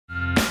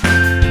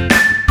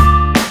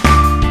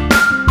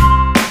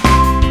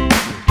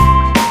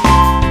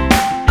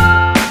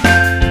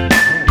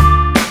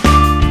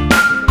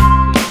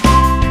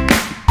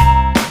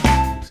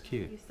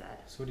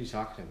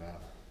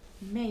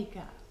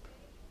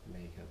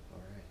Makeup,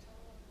 alright.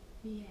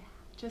 Yeah.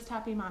 Just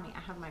Happy Mommy. I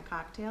have my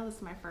cocktail. This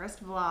is my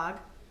first vlog. I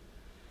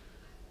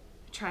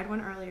tried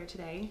one earlier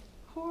today.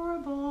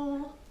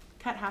 Horrible.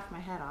 Cut half my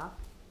head off.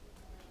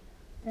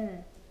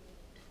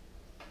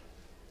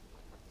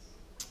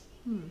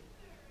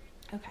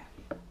 Okay.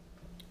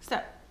 So,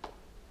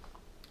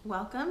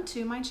 welcome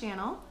to my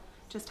channel,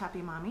 Just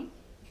Happy Mommy.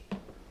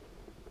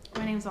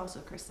 My name is also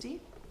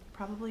Christy.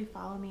 Probably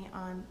follow me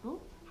on,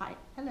 oh, hi,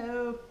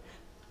 hello,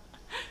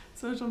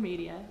 social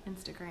media,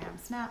 Instagram,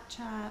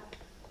 Snapchat.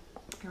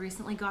 I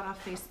recently got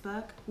off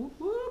Facebook. Whoop,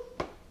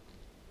 whoop.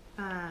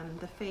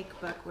 The fake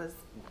book was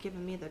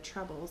giving me the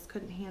troubles,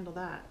 couldn't handle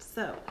that.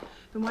 So,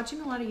 been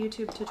watching a lot of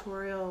YouTube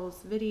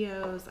tutorials,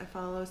 videos. I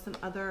follow some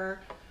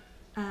other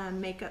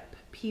makeup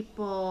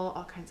people,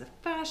 all kinds of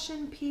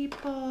fashion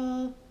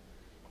people,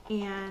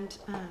 and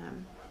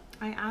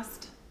I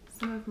asked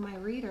some of my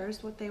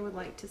readers what they would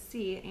like to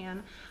see,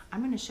 and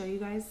I'm going to show you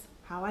guys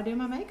how I do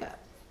my makeup.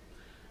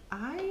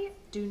 I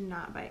do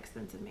not buy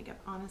expensive makeup.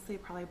 Honestly, I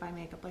probably buy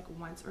makeup like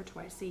once or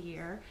twice a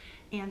year.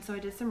 And so I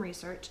did some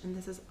research, and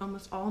this is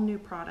almost all new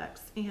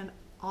products, and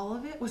all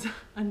of it was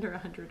under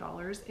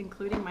 $100,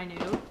 including my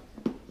new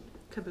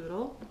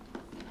caboodle.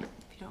 If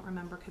you don't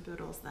remember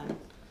caboodles, then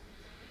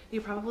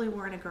you probably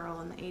weren't a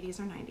girl in the 80s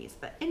or 90s.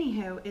 But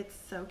anywho, it's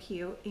so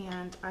cute,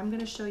 and I'm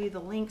going to show you the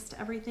links to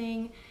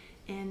everything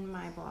in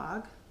my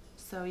blog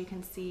so you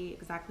can see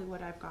exactly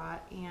what I've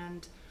got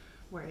and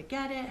where to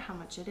get it, how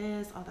much it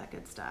is, all that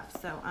good stuff.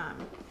 So I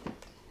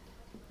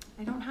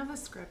don't have a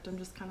script. I'm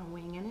just kind of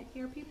winging it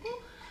here, people.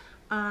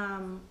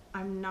 I'm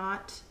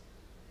not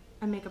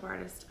a makeup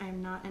artist.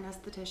 I'm not an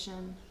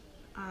esthetician.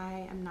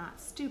 I am not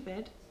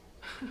stupid.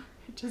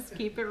 Just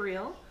keep it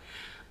real.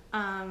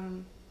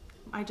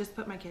 I just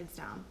put my kids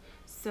down.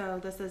 So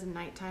this is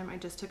nighttime. I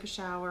just took a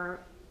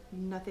shower,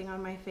 nothing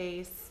on my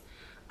face.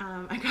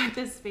 I got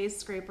this face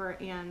scraper,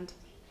 and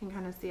you can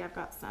kind of see I've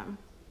got some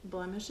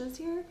blemishes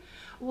here.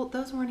 Well,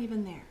 those weren't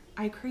even there.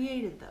 I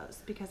created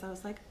those because I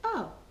was like,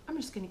 oh, I'm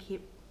just gonna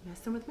keep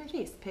messing with my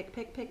face. Pick,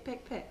 pick, pick,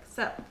 pick, pick.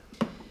 So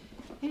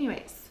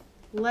anyways,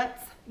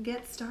 let's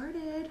get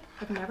started.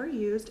 I've never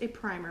used a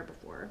primer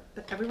before,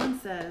 but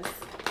everyone says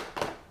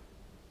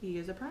you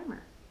use a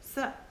primer.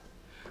 So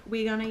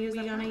we're gonna use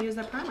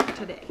a primer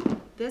today.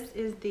 This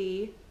is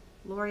the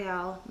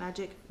L'Oreal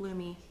Magic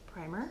Lumi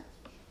Primer.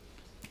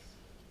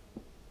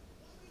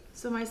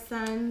 So my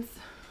sons,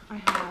 I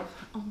have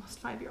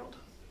almost 5-year-old.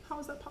 How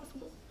is that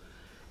possible?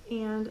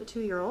 And a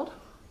 2-year-old.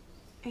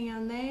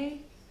 And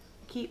they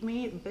keep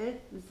me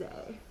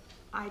busy.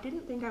 I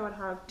didn't think I would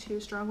have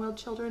 2 strong-willed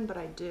children, but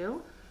I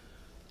do.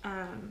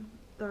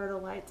 They're the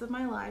lights of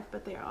my life,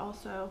 but they are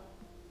also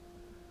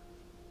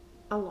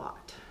a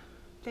lot.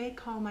 They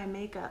call my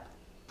makeup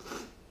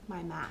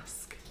my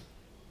mask.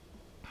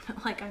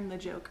 Like I'm the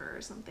Joker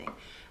or something.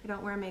 I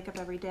don't wear makeup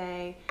every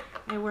day.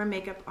 I wear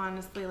makeup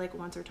honestly like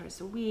once or twice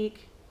a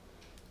week.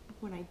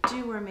 When I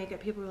do wear makeup,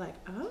 people are like,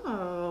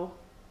 oh,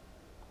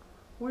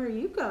 where are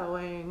you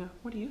going?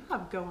 What do you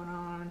have going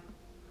on?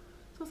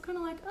 So it's kind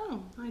of like,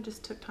 oh, I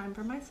just took time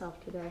for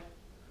myself today.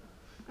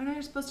 I know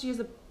you're supposed to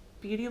use a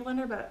beauty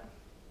blender, but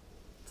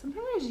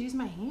sometimes I just use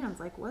my hands.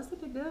 Like, what's the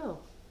big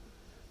deal?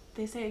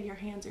 They say your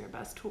hands are your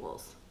best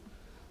tools.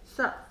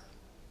 So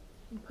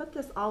I put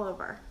this all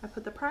over. I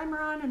put the primer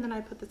on, and then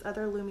I put this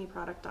other Lumi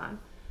product on.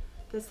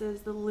 This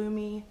is the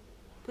Lumi,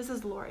 this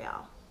is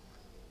L'Oreal,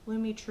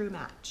 Lumi True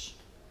Match.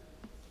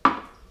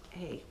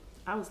 Hey,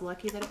 I was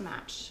lucky that it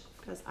matched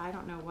because I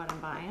don't know what I'm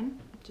buying.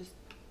 Just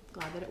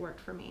glad that it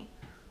worked for me.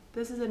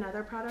 This is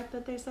another product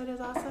that they said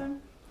is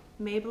awesome.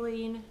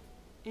 Maybelline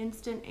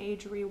Instant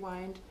Age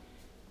Rewind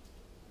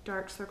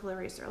Dark Circle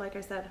Eraser. Like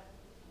I said,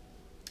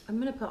 I'm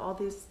gonna put all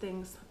these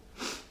things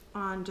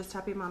on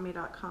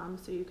justhappymommy.com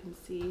so you can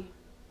see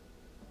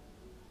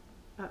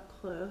up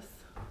close.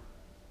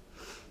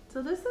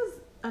 So this is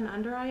an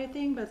under eye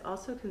thing, but it's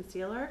also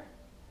concealer.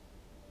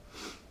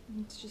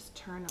 Let's just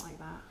turn it like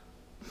that.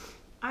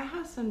 I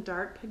have some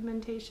dark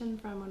pigmentation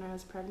from when I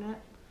was pregnant,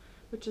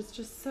 which is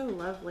just so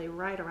lovely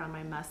right around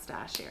my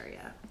mustache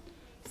area.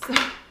 So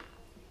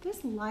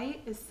this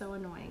light is so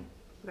annoying.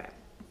 Okay,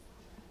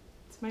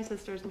 it's my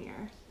sister's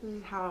mirror. This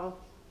is how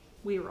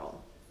we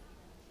roll.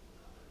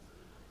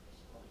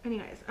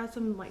 Anyways, I have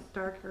some like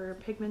darker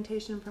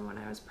pigmentation from when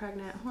I was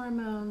pregnant,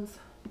 hormones,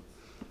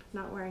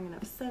 not wearing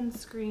enough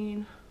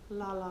sunscreen,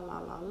 la la la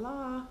la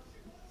la.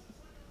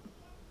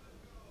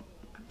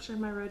 I'm sure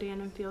my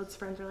Rodan and Fields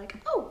friends are like,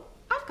 oh,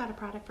 I've got a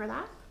product for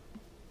that.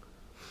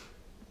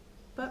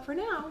 But for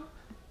now,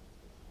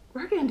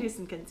 we're gonna do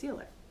some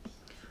concealer.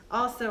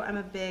 Also, I'm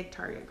a big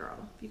Target girl.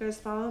 If you guys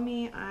follow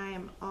me, I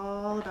am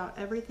all about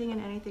everything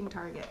and anything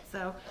Target.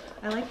 So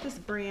I like this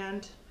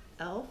brand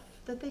e.l.f.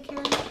 that they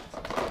carry.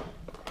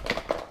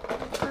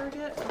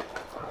 Target.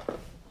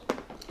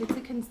 It's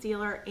a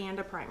concealer and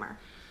a primer.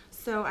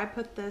 So I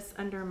put this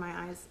under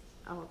my eyes.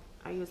 Oh,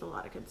 I use a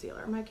lot of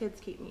concealer. My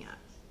kids keep me up.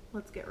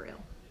 Let's get real.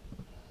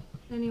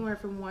 Anywhere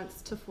from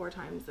once to 4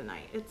 times a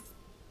night.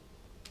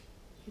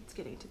 It's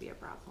getting to be a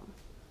problem.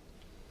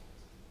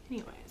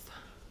 Anyways,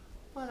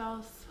 what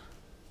else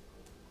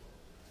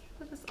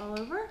Put this all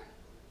over.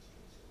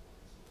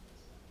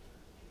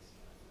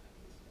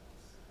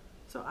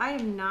 So I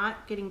am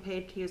not getting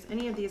paid to use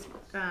any of these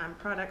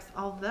products,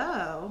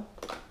 although,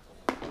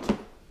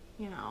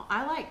 you know,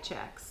 I like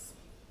checks.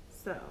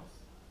 So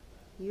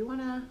you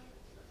wanna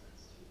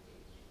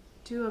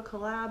do a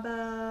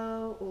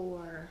collabo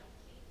or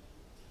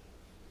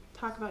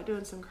talk about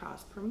doing some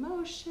cross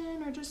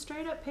promotion or just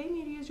straight up pay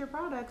me to use your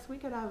products, we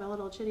could have a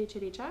little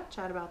chitty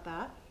chat about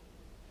that.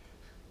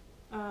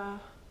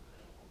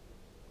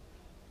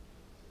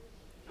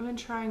 I've been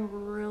trying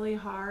really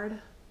hard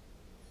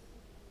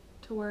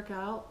to work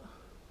out,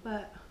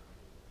 but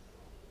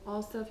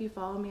also if you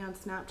follow me on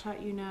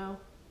Snapchat, you know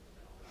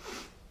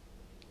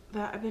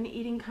that I've been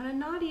eating kind of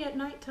naughty at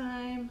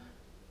nighttime.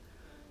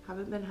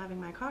 Haven't been having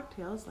my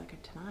cocktails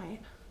like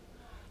tonight.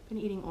 Been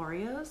eating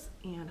Oreos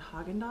and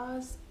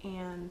Haagen-Dazs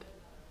and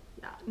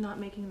yeah, not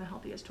making the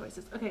healthiest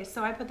choices. Okay,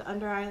 so I put the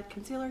under eye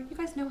concealer. You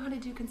guys know how to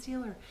do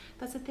concealer.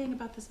 That's the thing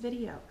about this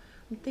video.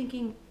 I'm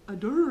thinking,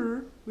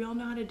 we all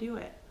know how to do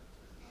it.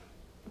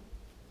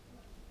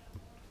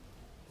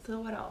 So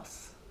what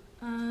else?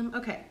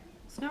 Okay,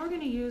 so now we're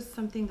gonna use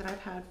something that I've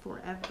had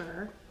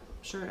forever.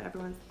 I'm sure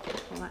everyone's,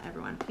 well not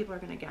everyone, people are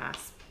gonna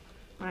gasp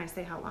when I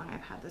say how long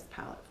I've had this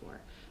palette for.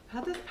 I've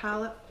had this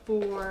palette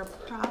for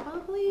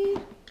probably,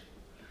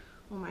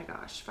 oh my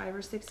gosh, 5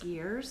 or 6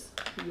 years.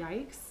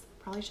 Yikes,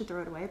 probably should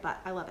throw it away,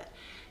 but I love it.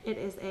 It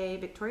is a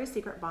Victoria's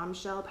Secret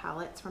Bombshell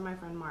palette. It's from my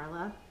friend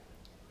Marla.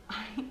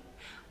 I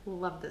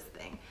love this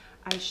thing.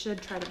 I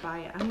should try to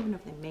buy it. I don't even know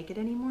if they make it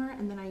anymore.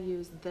 And then I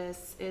use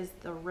this is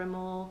the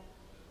Rimmel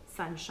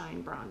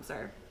Sunshine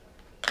Bronzer.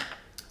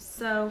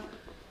 So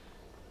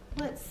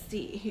let's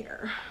see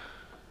here.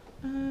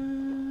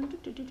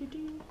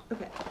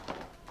 Okay.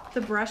 The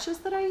brushes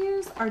that I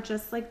use are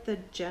just like the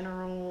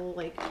general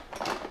like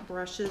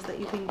brushes that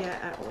you can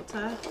get at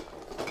Ulta.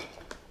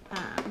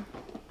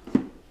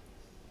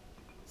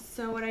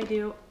 So what I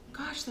do,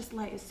 gosh, this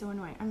light is so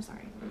annoying. I'm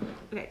sorry.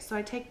 Okay, so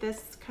I take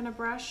this kind of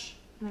brush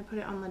and I put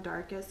it on the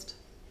darkest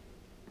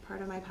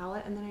part of my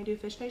palette, and then I do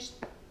fish face.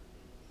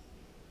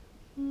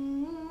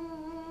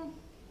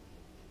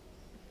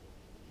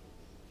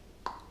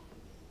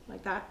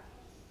 Like that.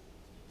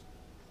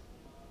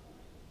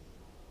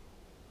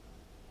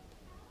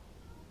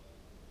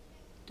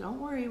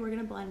 Don't worry, we're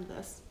gonna blend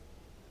this.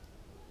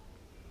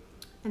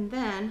 And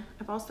then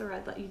I've also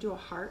read that you do a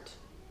heart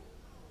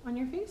on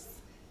your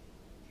face.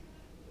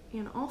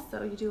 And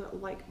also you do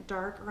it like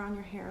dark around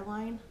your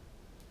hairline.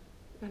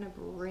 Kind of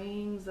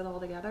brings it all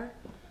together.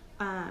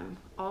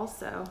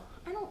 Also,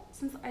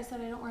 since I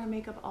said I don't wear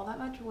makeup all that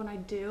much, when I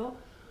do,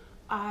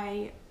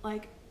 I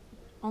like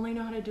only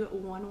know how to do it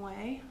one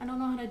way. I don't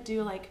know how to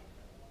do like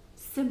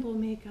simple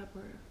makeup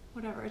or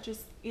whatever. It's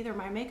just either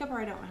my makeup or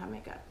I don't have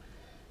makeup.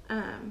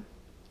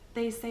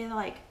 They say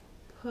like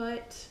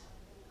put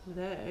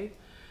the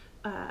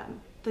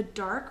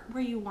dark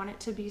where you want it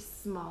to be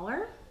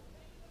smaller.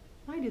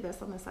 I do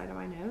this on the side of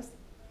my nose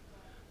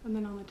and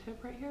then on the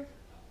tip right here.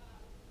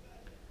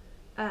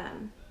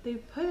 They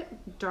put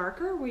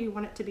darker where you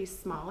want it to be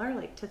smaller,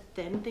 like to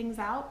thin things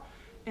out,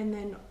 and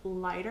then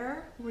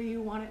lighter where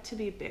you want it to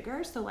be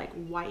bigger, so like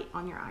white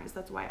on your eyes.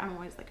 That's why I'm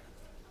always like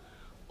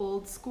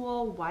old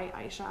school white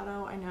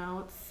eyeshadow. I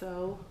know it's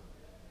so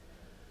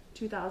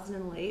 2000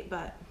 and late,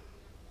 but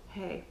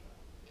hey,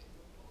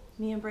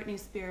 me and Britney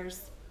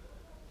Spears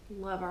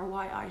love our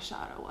white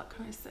eyeshadow. What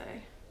can I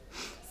say?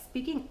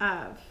 Speaking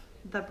of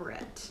the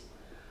Brit,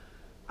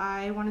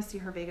 I want to see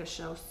her Vegas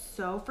show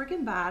so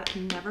freaking bad.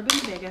 I've never been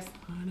to Vegas.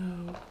 I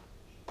know.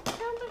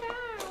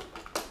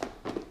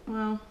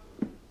 Well,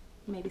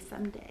 maybe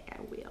someday I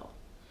will.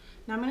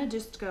 Now I'm going to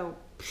just go,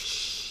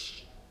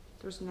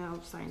 there's no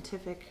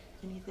scientific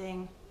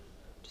anything.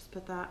 Just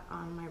put that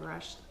on my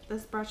brush.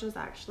 This brush is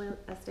actually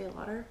Estee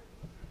Lauder.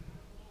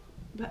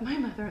 But my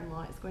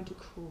mother-in-law is going to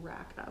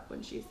crack up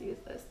when she sees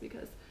this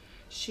because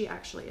she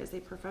actually is a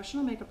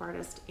professional makeup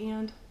artist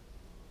and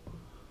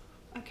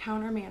a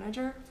counter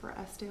manager for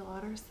Estee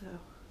Lauder, so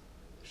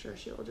I'm sure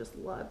she will just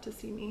love to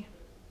see me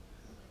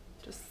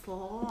just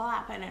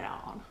slapping it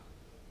on.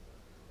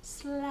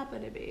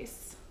 Slapping a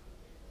base.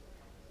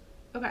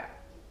 Okay.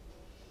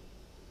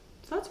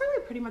 So that's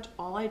really pretty much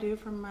all I do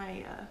from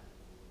my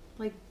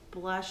like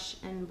blush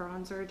and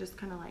bronzer, just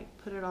kind of like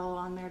put it all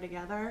on there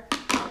together.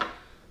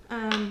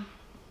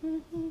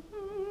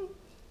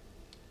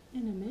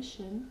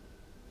 Intermission.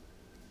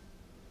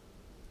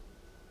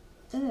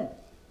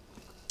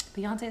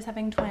 Beyonce is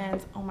having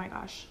twins. Oh my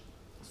gosh,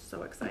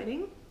 so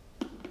exciting.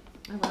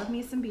 I love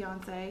me some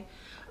Beyonce.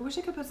 I wish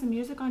I could put some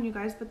music on, you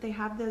guys, but they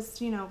have this,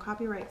 you know,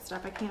 copyright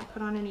stuff. I can't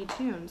put on any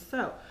tunes.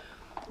 So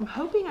I'm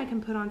hoping I can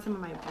put on some of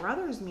my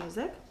brother's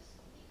music.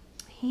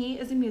 He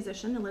is a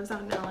musician that lives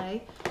out in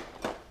LA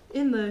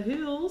in the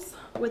hills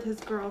with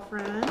his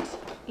girlfriend,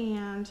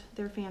 and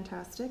they're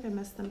fantastic. I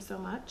miss them so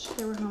much.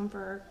 They were home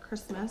for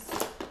Christmas.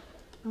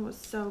 It was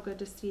so good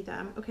to see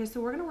them. Okay,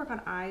 so we're gonna work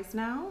on eyes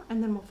now,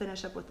 and then we'll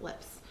finish up with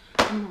lips.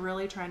 I'm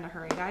really trying to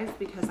hurry, guys,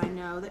 because I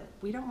know that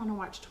we don't want to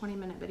watch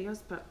 20-minute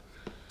videos, but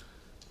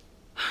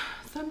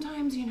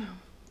sometimes, you know,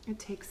 It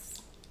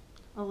takes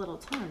a little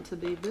time to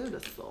be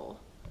beautiful.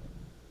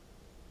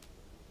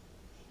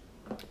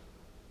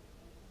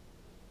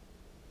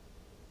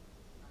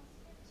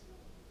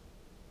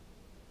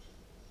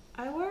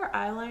 I wear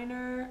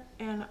eyeliner,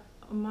 and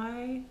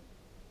my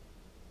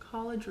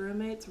college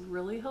roommates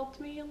really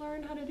helped me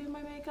learn how to do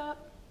my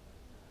makeup.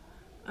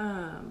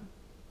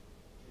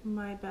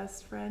 My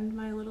best friend,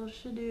 my little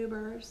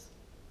shadoobers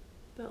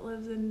that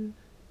lives in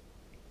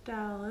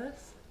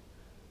Dallas,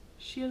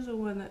 she is the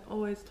one that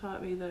always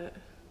taught me that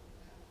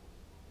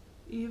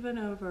even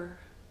over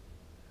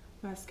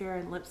mascara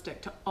and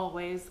lipstick to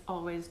always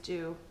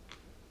do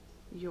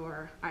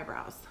your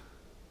eyebrows.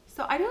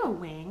 So I do a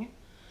wing.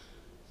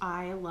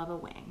 I love a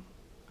wing.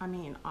 I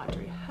mean,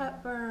 Audrey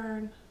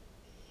Hepburn,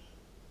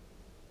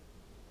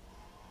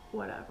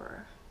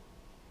 whatever.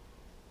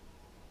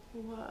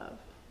 Love.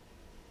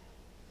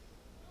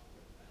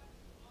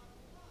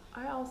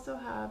 I also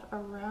have a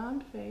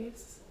round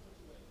face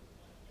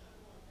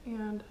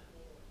and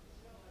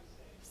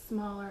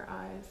smaller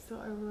eyes, so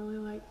I really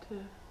like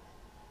to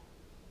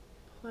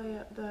play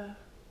up the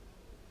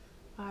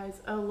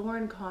eyes. Oh,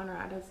 Lauren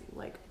Conrad is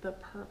like the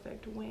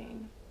perfect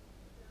wing.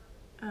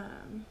 That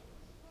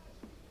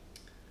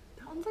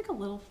one's like a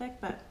little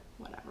thick, but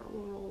whatever,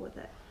 we'll roll with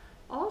it.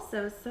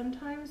 Also,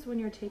 sometimes when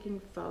you're taking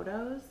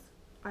photos,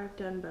 I've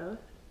done both.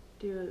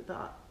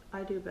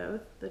 I do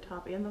both, the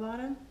top and the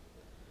bottom.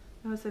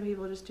 I know some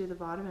people just do the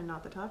bottom and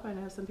not the top. I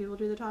know some people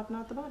do the top,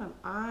 not the bottom.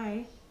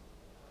 I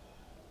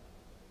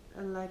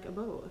like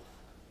both.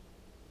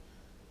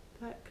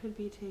 That could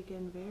be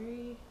taken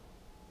very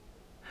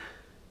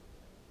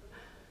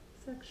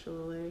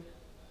sexually.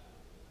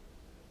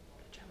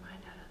 Get your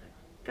mind out of the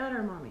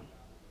gutter, mommy.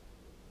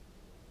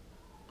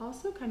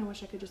 Also kind of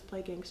wish I could just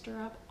play gangster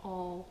rap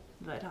all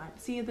the time.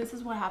 See, this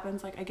is what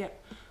happens. Like I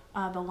get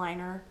the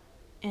liner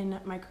in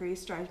my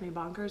crease, drives me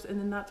bonkers, and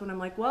then that's when I'm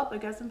like, well, I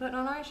guess I'm putting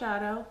on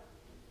eyeshadow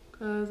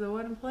because I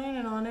wasn't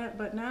planning on it,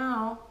 but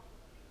now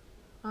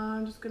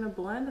I'm just gonna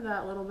blend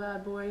that little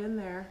bad boy in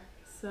there.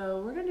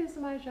 So we're gonna do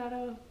some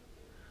eyeshadow.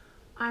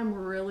 I'm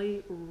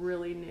really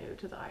new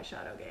to the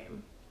eyeshadow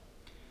game.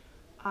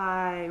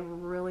 I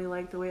really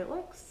like the way it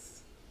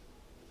looks.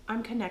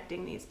 I'm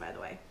connecting these, by the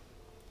way.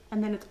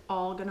 And then it's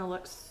all gonna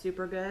look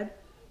super good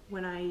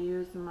when I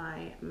use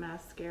my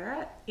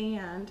mascara.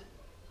 And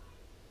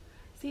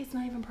see, it's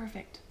not even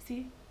perfect.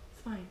 See,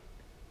 it's fine.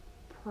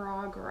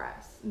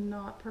 Progress,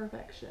 not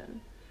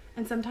perfection.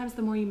 And sometimes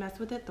the more you mess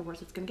with it, the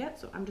worse it's gonna get.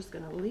 So I'm just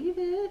gonna leave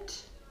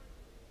it.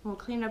 We'll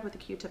clean it up with a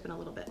Q-tip in a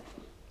little bit.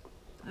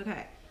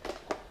 Okay,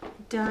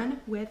 done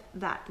with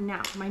that.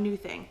 Now, my new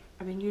thing.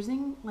 I've been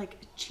using like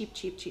cheap,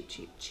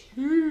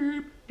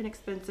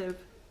 inexpensive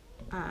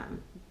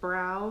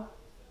brow.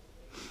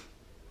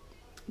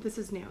 This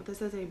is new.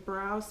 This is a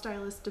brow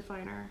stylist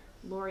definer,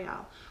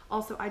 L'Oreal.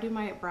 Also, I do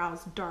my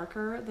brows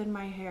darker than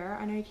my hair.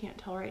 I know you can't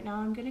tell right now.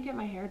 I'm gonna get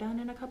my hair done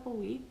in a couple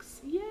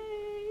weeks.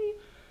 Yay!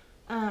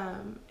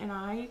 And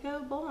I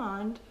go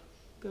blonde,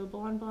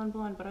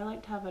 blonde, but I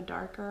like to have a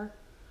darker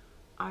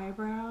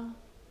eyebrow.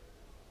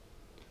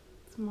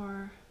 It's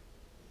more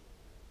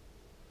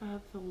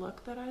of the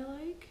look that I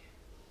like.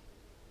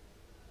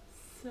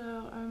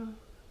 So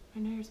I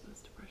know you're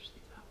supposed to brush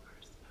these out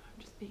first, but I'm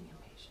just being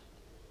impatient.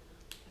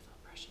 I guess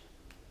I'll brush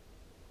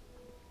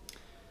it.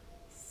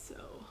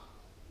 So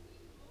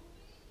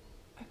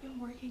I've been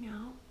working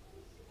out,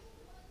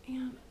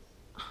 and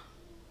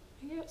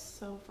I get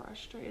so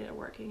frustrated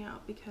working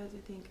out because I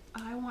think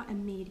I want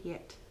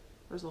immediate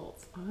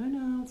results. I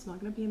know it's not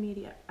going to be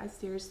immediate. I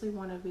seriously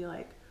want to be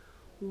like,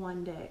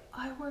 one day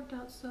I worked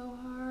out so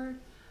hard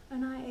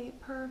and I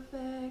ate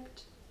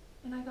perfect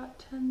and I got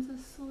tons of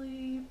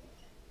sleep.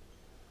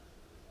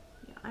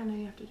 Yeah, I know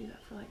you have to do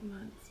that for like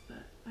months,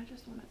 but I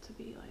just want it to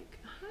be like,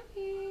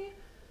 hi,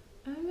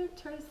 I'm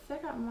Victoria's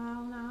Secret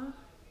model now.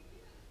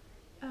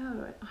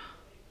 Oh,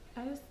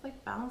 I just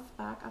like bounced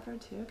back after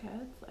 2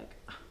 kids. Like,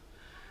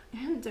 I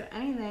didn't do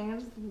anything. It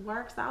just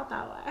works out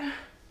that way.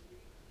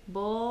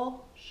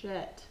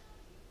 Bullshit.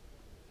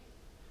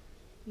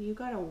 You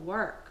gotta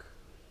work.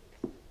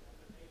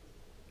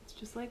 It's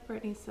just like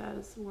Brittany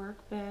says, work,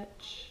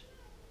 bitch.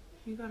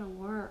 You gotta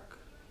work.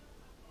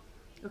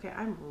 Okay,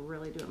 I'm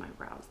really doing my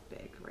brows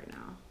big right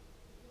now.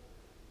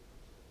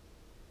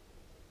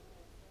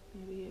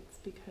 Maybe it's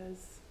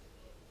because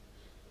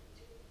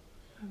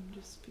I'm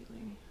just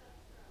feeling...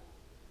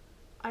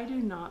 I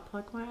do not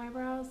pluck my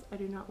eyebrows. I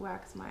do not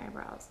wax my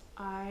eyebrows.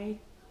 I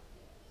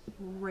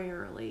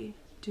rarely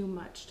do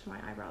much to my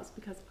eyebrows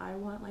because I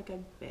want like a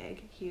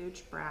big,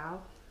 huge brow,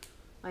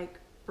 like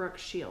Brooke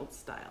Shields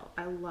style.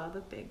 I love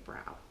a big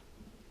brow.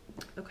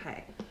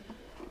 Okay.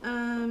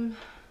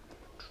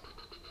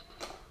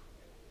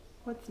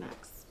 What's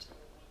next?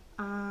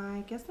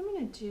 I guess I'm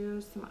gonna do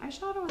some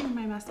eyeshadow and then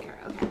my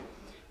mascara. Okay.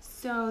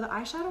 So the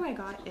eyeshadow I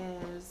got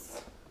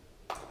is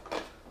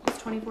this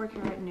 24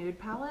 karat nude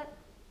palette.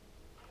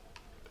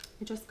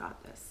 I just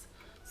got this,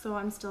 so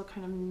I'm still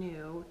kind of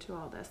new to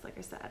all this, like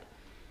I said.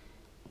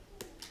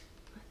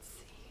 Let's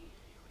see,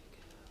 here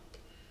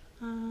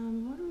we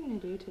go. What are we gonna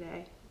do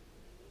today?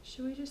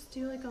 Should we just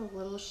do like a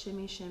little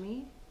shimmy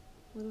shimmy?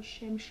 Little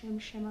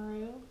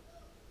shimmeroo?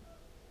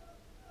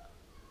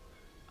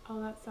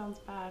 Oh, that sounds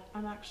bad.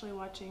 I'm actually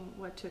watching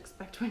What to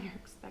Expect When You're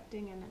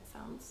Expecting, and it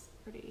sounds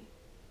pretty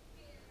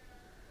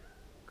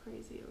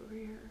crazy over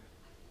here.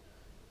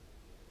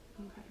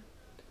 Okay.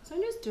 So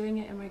I'm just doing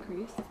it in my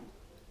crease.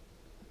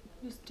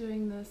 Just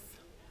doing this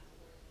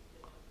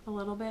a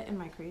little bit in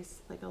my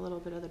crease, like a little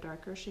bit of the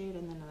darker shade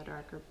and then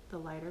the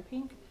lighter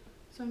pink.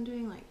 So I'm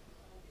doing like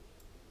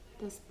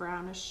this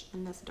brownish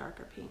and this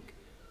darker pink.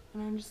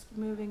 And I'm just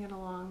moving it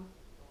along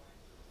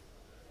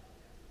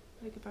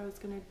like if I was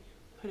gonna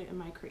put it in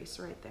my crease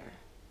right there.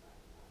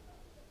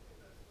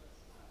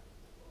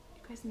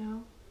 You guys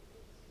know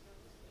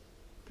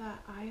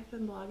that I have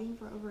been blogging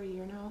for over a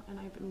year now and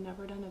I've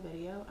never done a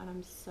video, and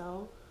I'm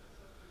so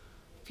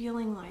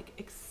feeling like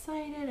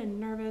excited and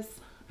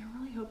nervous. I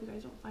really hope you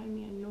guys don't find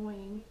me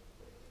annoying.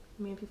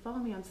 I mean, if you follow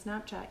me on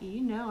Snapchat,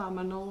 you know I'm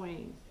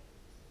annoying.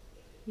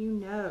 You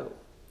know.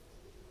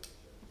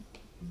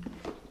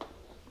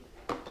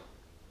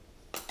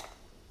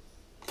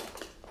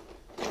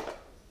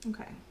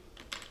 Okay.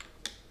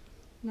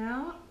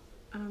 Now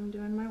I'm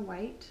doing my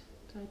white.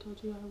 I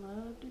told you I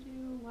love to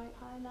do white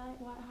highlight.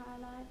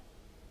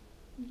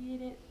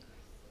 Get it?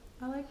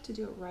 I like to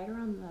do it right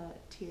around the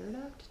tear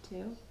duct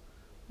too.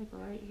 Like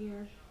right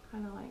here,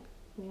 kind of like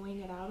wing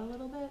it out a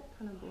little bit,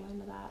 kind of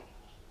blend that,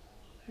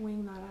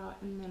 wing that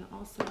out, and then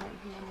also right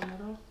here in the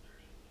middle.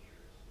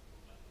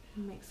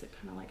 Makes it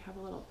kind of like have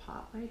a little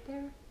pop right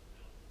there.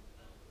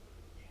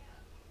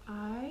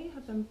 I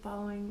have been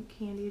following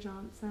Candy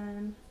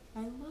Johnson.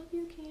 I love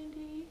you,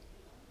 Candy.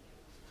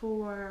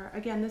 For,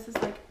 again, this is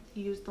like,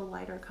 use the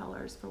lighter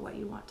colors for what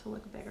you want to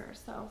look bigger.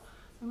 So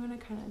I'm gonna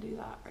kind of do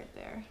that right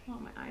there. I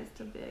want my eyes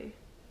to be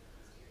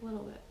a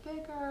little bit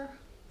bigger.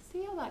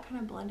 See how that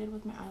kind of blended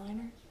with my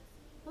eyeliner?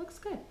 It looks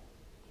good.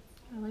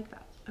 I like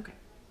that. Okay.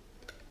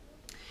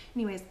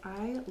 Anyways,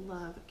 I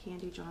love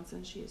Candy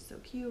Johnson. She is so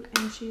cute,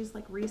 and she's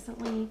like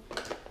recently,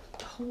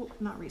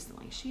 not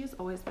recently, she has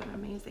always been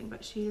amazing,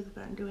 but she has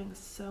been doing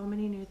so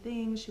many new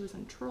things. She was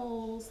in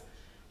Trolls.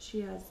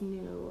 She has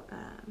new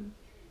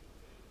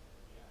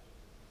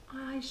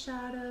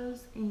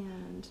eyeshadows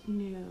and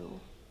new,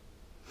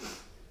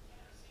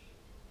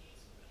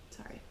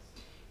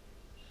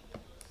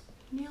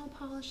 nail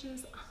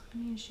polishes. I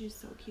mean, she's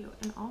so cute.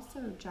 And also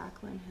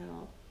Jaclyn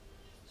Hill,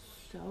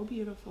 so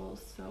beautiful,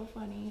 so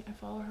funny. I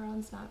follow her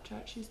on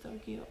Snapchat. She's so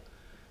cute.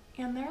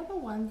 And they're the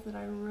ones that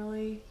I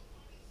really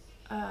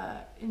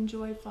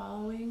enjoy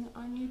following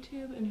on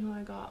YouTube, and who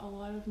I got a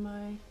lot of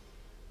my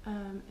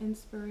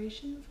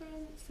inspiration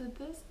from. So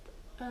this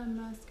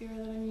mascara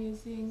that I'm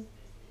using,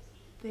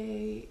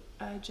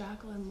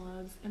 Jaclyn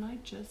loves, and I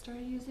just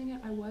started using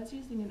it. I was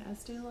using an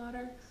Estee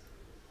Lauder,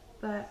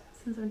 but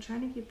since I'm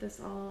trying to keep this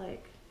all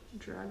like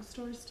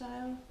drugstore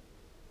style,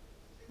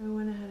 I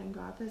went ahead and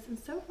got this, and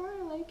so far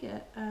I like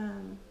it.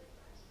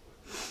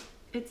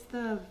 It's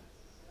the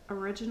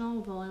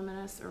original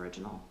Voluminous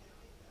Original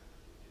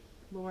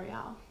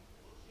L'Oreal.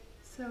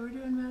 So we're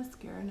doing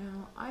mascara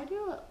now. I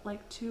do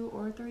like 2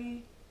 or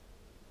 3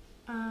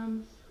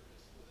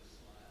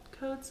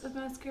 coats of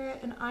mascara,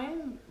 and I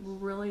am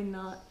really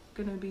not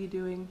gonna be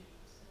doing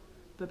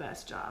the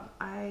best job.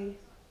 I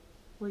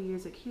will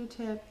use a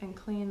Q-tip and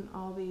clean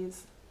all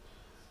these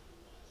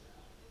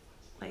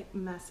like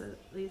messes,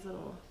 these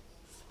little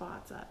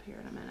spots up here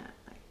in a minute.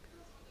 Like,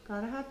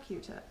 gotta have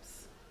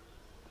Q-tips.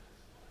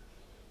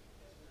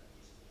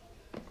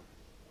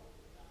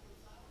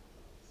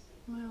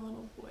 My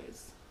little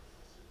boys,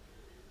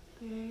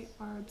 they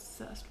are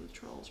obsessed with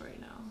Trolls right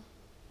now,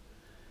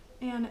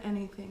 and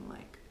anything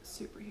like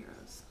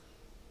superheroes.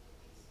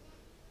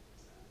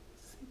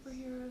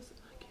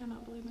 I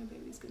cannot believe my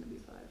baby's gonna be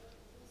 5.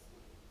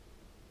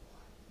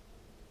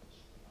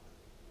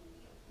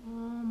 Oh,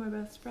 my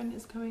best friend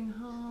is coming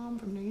home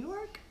from New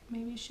York.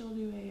 Maybe she'll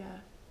do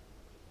a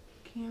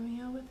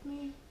cameo with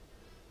me.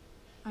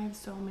 I have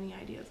so many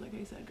ideas, like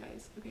I said,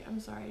 guys. Okay, I'm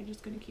sorry. I'm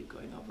just gonna keep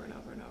going over and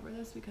over and over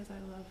this because I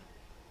love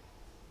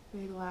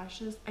big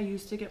lashes. I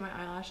used to get my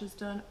eyelashes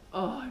done.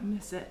 Oh, I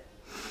miss it.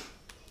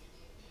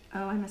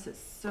 Oh, I miss it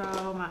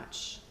so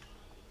much.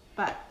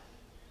 But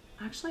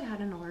I actually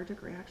had an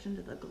allergic reaction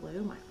to the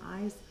glue. My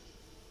eyes,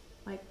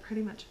 like,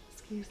 pretty much,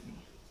 excuse me,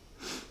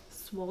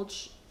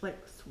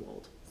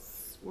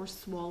 were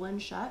swollen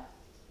shut.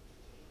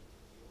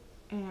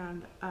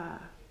 And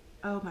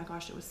oh my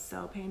gosh, it was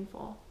so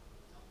painful.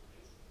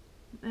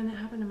 And it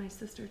happened to my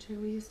sister too.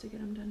 We used to get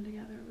them done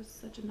together. It was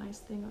such a nice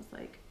thing. It was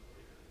like,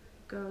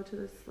 go to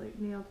this like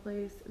nail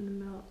place in the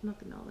middle, not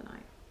the middle of the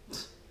night,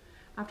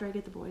 after I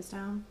get the boys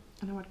down,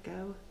 and I would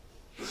go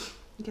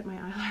get my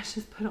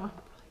eyelashes put on for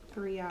like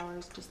 3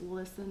 hours, just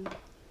listen,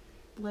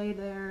 lay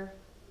there,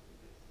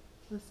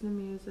 listen to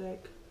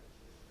music,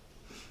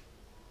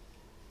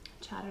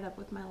 chat it up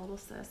with my little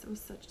sis. It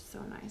was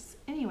so nice.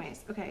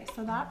 Anyways, okay,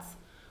 so that's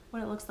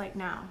what it looks like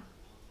now.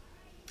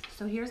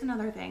 So here's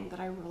another thing that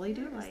I really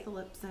do like, the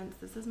Lip Sense.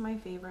 This is my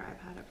favorite.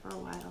 I've had it for a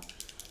while.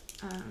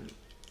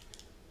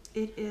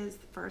 It is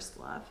First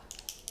Love.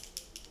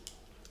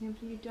 And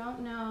if you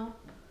don't know,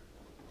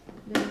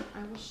 then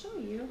I will show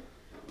you.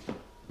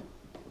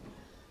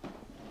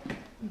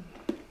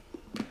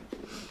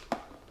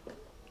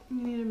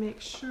 You need to make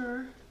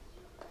sure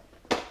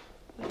that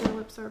your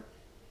lips are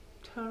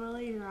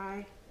totally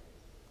dry,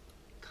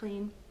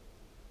 clean,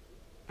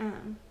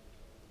 and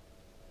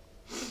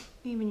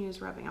even use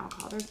rubbing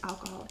alcohol. There's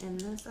alcohol in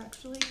this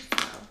actually,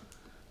 so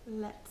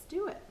let's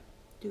do it.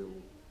 You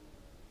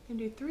can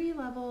do 3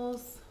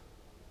 levels.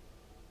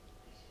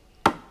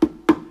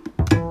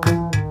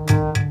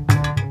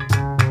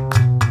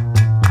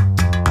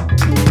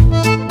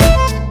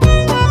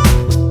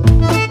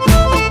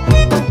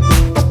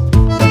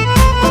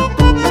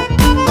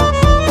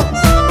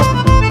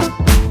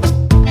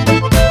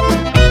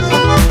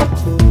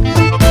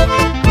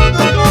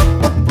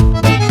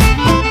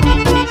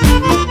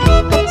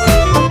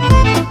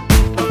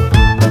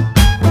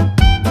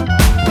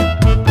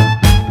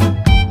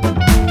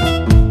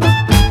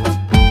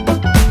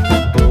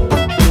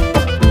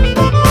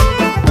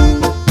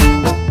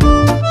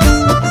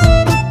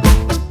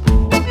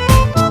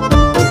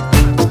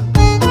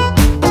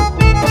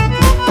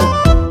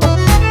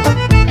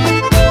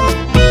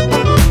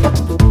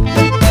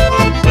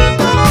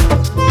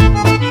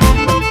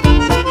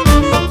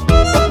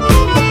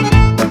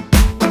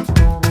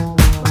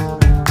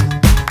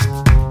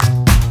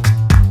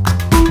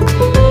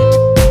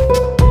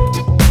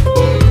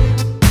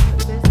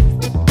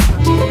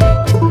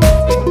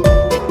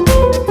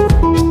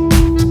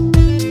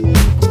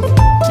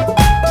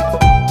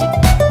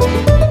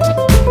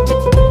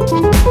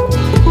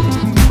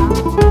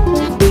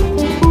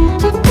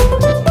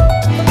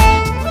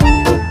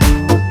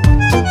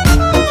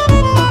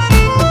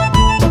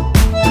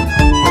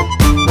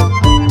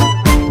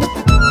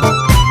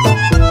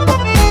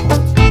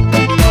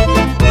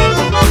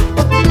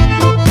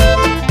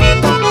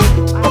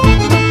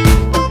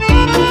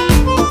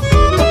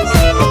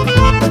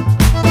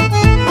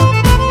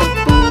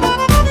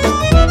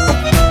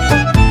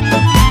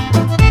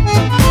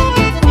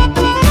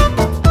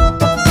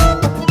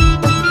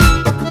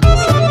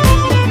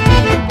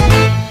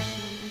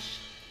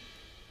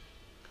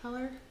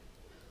 Color.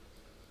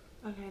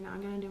 Okay, now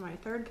I'm gonna do my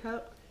 3rd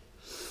coat,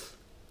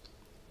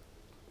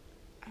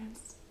 and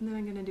then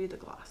I'm gonna do the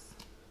gloss.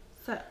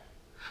 So,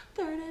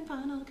 3rd and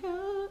final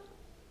coat.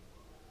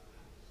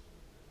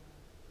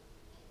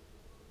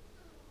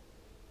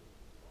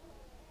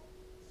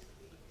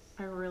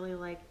 I really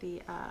like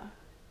the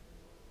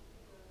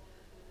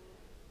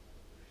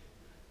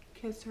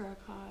Kiss Her a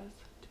Cause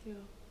too.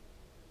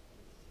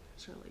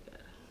 It's really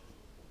good.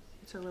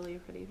 It's a really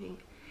pretty pink,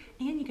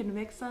 and you can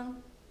mix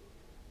them.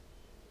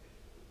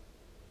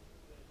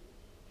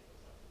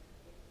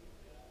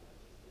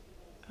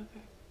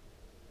 Okay.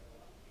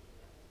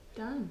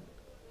 Done.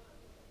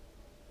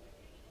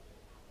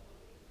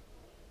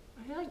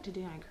 I like to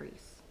do my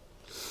crease.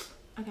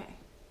 Okay.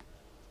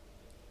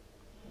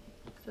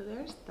 So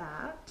there's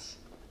that.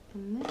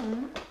 And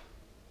then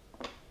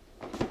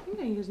I'm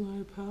gonna use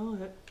my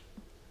palette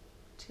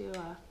to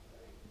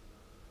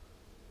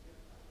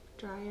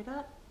dry it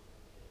up.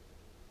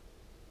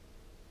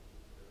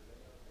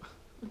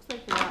 Looks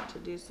like we're about to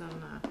do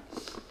some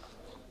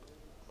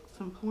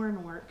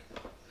porn work.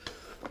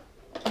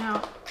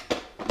 Now,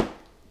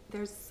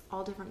 there's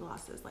all different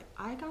glosses. Like,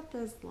 I got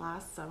this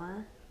last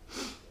summer,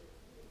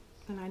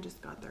 and I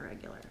just got the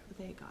regular.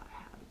 They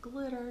have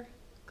glitter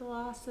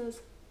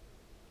glosses.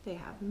 They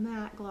have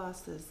matte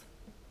glosses.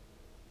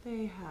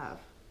 They have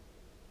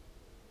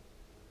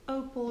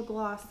opal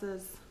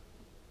glosses.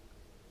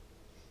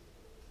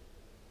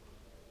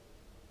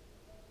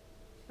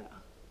 So,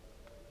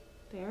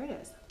 there it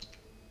is.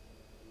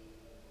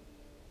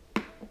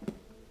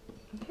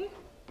 Okay.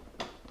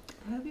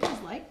 I hope you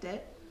guys liked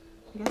it.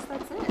 I guess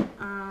that's it.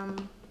 I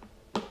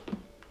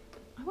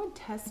would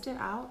test it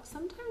out.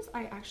 Sometimes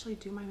I actually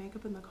do my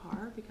makeup in the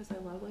car because I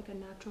love like a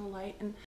natural light, and